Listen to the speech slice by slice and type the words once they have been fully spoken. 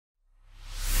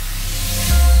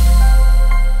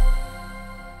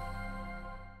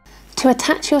To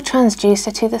attach your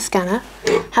transducer to the scanner,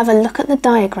 have a look at the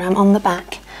diagram on the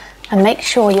back and make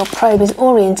sure your probe is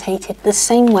orientated the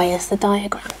same way as the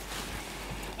diagram.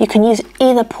 You can use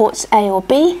either ports A or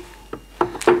B.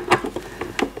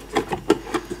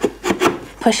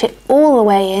 Push it all the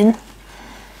way in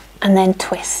and then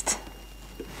twist.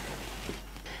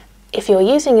 If you're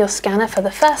using your scanner for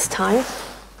the first time,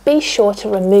 be sure to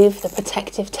remove the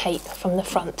protective tape from the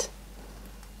front.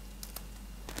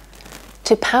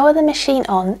 To power the machine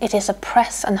on, it is a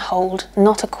press and hold,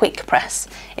 not a quick press.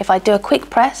 If I do a quick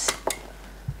press,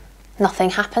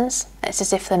 nothing happens. It's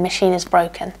as if the machine is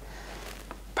broken.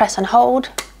 Press and hold,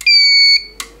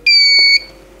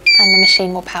 and the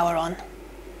machine will power on.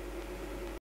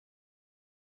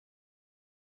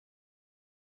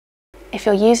 If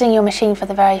you're using your machine for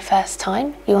the very first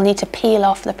time, you'll need to peel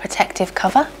off the protective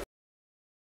cover.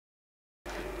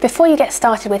 Before you get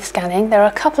started with scanning, there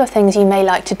are a couple of things you may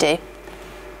like to do.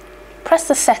 Press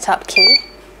the setup key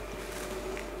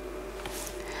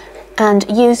and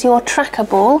use your tracker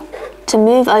ball to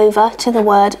move over to the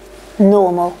word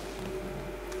normal.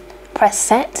 Press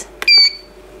set.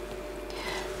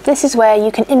 This is where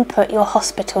you can input your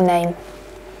hospital name.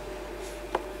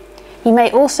 You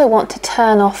may also want to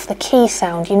turn off the key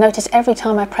sound. You notice every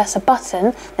time I press a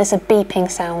button, there's a beeping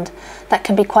sound. That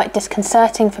can be quite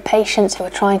disconcerting for patients who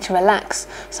are trying to relax,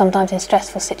 sometimes in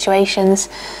stressful situations.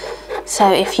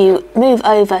 So if you move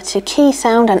over to key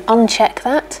sound and uncheck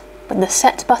that with the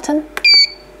set button,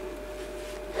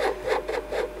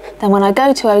 then when I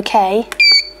go to OK,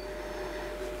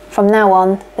 from now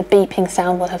on, the beeping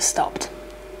sound will have stopped.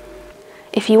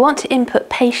 If you want to input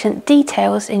patient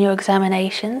details in your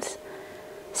examinations,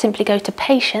 simply go to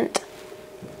Patient,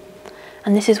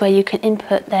 and this is where you can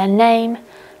input their name,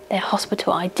 their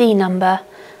hospital ID number,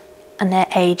 and their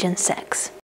age and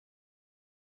sex.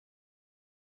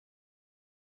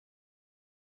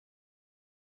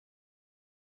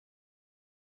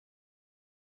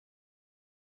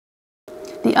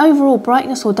 The overall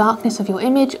brightness or darkness of your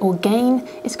image, or gain,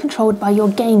 is controlled by your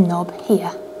gain knob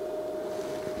here.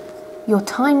 Your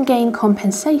time gain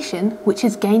compensation, which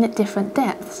is gain at different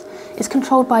depths, is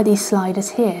controlled by these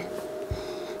sliders here.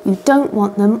 You don't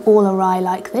want them all awry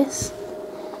like this.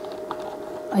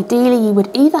 Ideally, you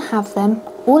would either have them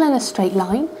all in a straight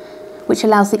line, which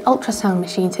allows the ultrasound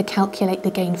machine to calculate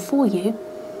the gain for you,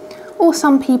 or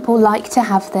some people like to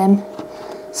have them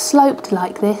sloped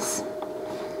like this,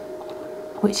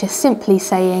 which is simply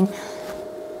saying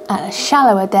at a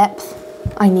shallower depth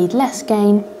I need less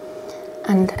gain,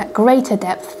 and at greater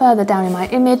depth further down in my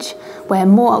image where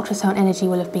more ultrasound energy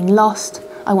will have been lost,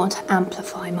 I want to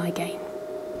amplify my gain.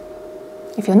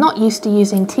 If you're not used to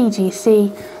using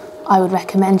TGC, I would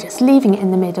recommend just leaving it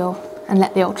in the middle and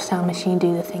let the ultrasound machine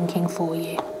do the thinking for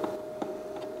you.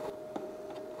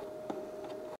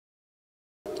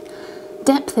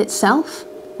 Depth itself,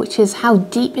 which is how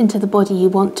deep into the body you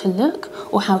want to look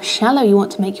or how shallow you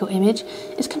want to make your image,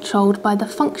 is controlled by the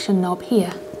function knob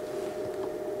here.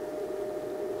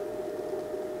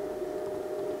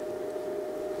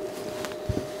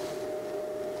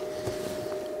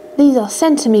 These are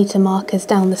centimetre markers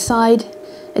down the side,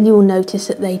 and you will notice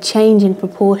that they change in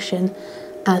proportion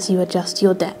as you adjust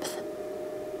your depth.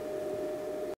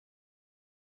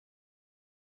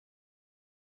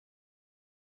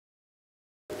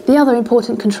 The other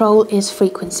important control is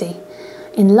frequency.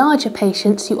 In larger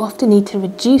patients, you often need to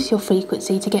reduce your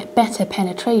frequency to get better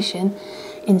penetration.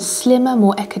 In slimmer,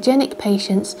 more echogenic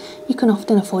patients, you can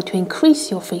often afford to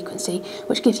increase your frequency,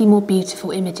 which gives you more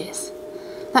beautiful images.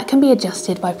 That can be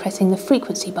adjusted by pressing the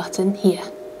frequency button here.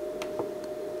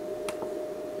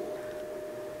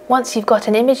 Once you've got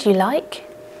an image you like,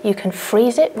 you can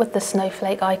freeze it with the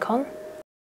snowflake icon,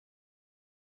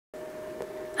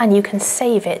 and you can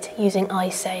save it using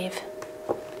iSave.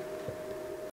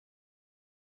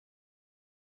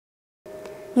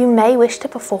 You may wish to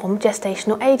perform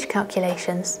gestational age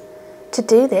calculations. To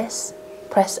do this,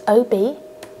 press OB,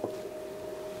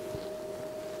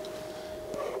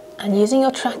 and using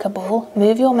your tracker ball,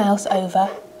 move your mouse over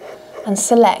and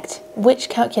select which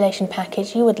calculation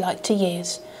package you would like to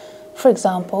use. For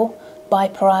example,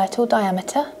 biparietal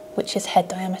diameter, which is head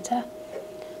diameter,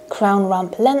 crown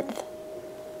rump length,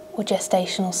 or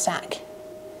gestational sac.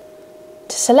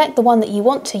 To select the one that you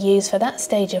want to use for that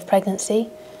stage of pregnancy,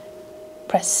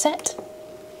 press Set,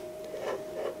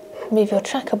 move your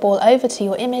tracker ball over to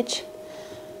your image,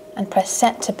 and press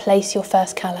Set to place your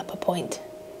first caliper point.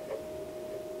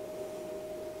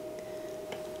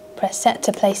 Press Set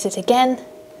to place it again,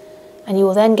 and you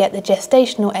will then get the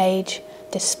gestational age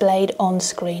displayed on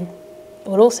screen. It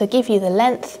will also give you the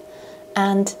length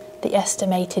and the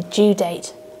estimated due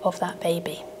date of that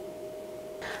baby.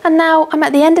 And now I'm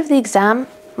at the end of the exam,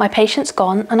 my patient's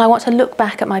gone, and I want to look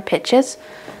back at my pictures.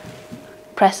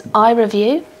 Press I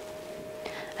review,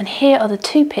 and here are the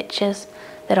 2 pictures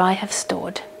that I have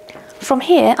stored. From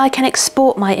here I can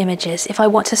export my images if I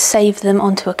want to save them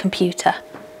onto a computer.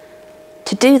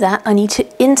 To do that I need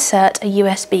to insert a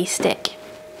USB stick.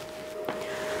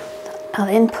 I'll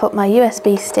input my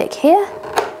USB stick here.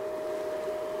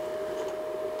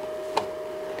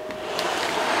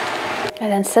 I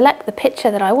then select the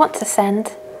picture that I want to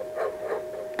send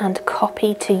and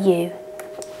copy to you.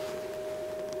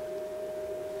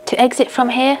 To exit from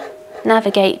here,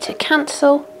 navigate to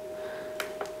cancel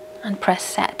and press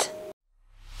set.